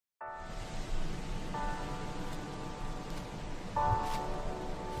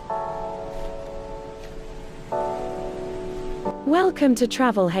Welcome to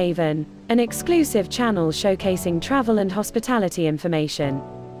Travel Haven, an exclusive channel showcasing travel and hospitality information.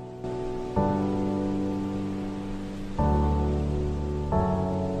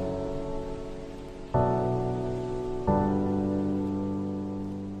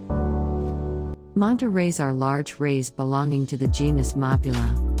 Manta rays are large rays belonging to the genus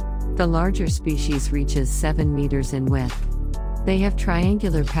Mobula. The larger species reaches 7 meters in width. They have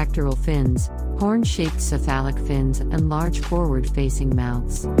triangular pectoral fins, horn-shaped cephalic fins, and large forward-facing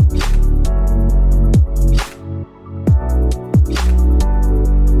mouths.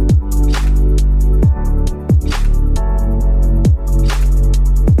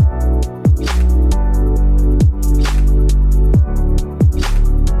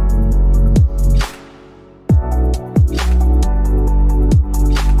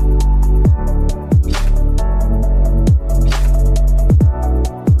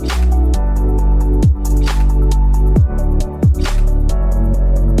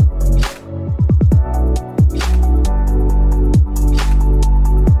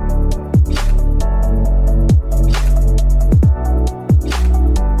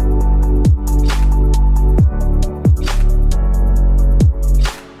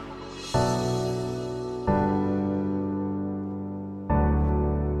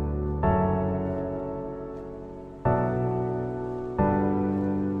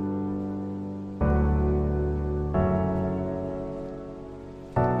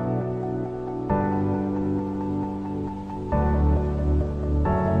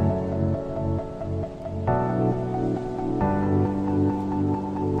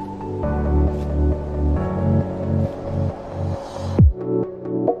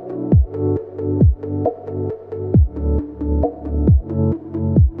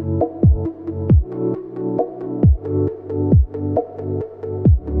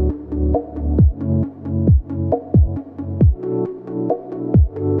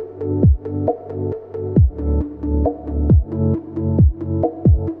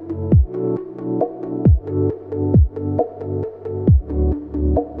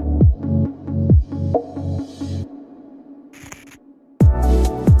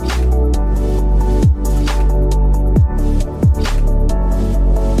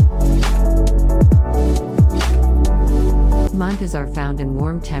 Mantas are found in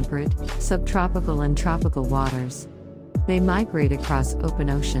warm temperate, subtropical and tropical waters. They migrate across open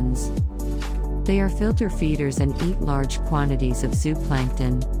oceans. They are filter feeders and eat large quantities of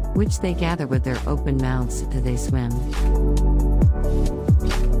zooplankton, which they gather with their open mouths as they swim.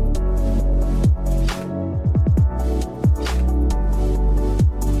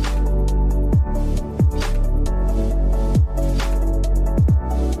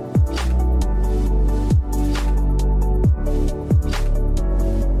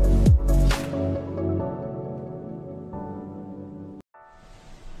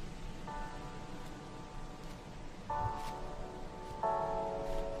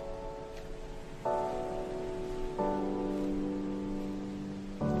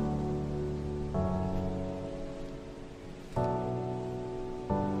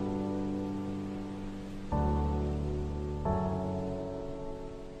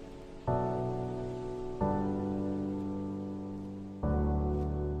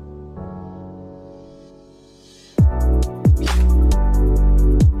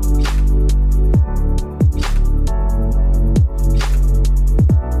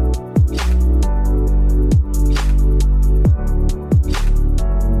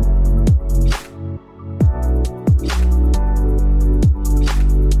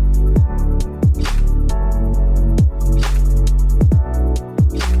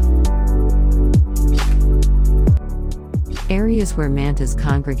 Areas where mantas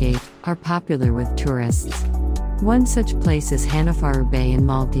congregate are popular with tourists. One such place is Hanafaru Bay in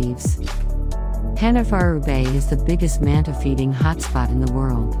Maldives. Hanafaru Bay is the biggest manta feeding hotspot in the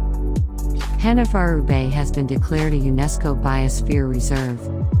world. Hanafaru Bay has been declared a UNESCO Biosphere Reserve.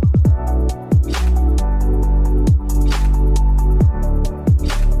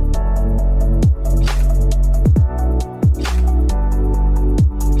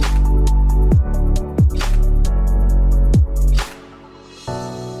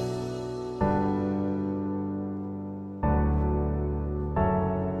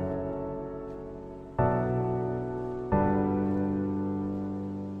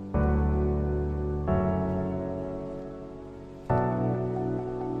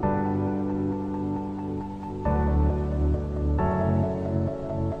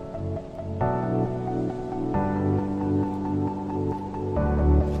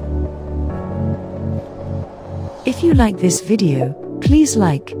 If you like this video, please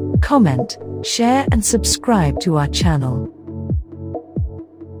like, comment, share and subscribe to our channel.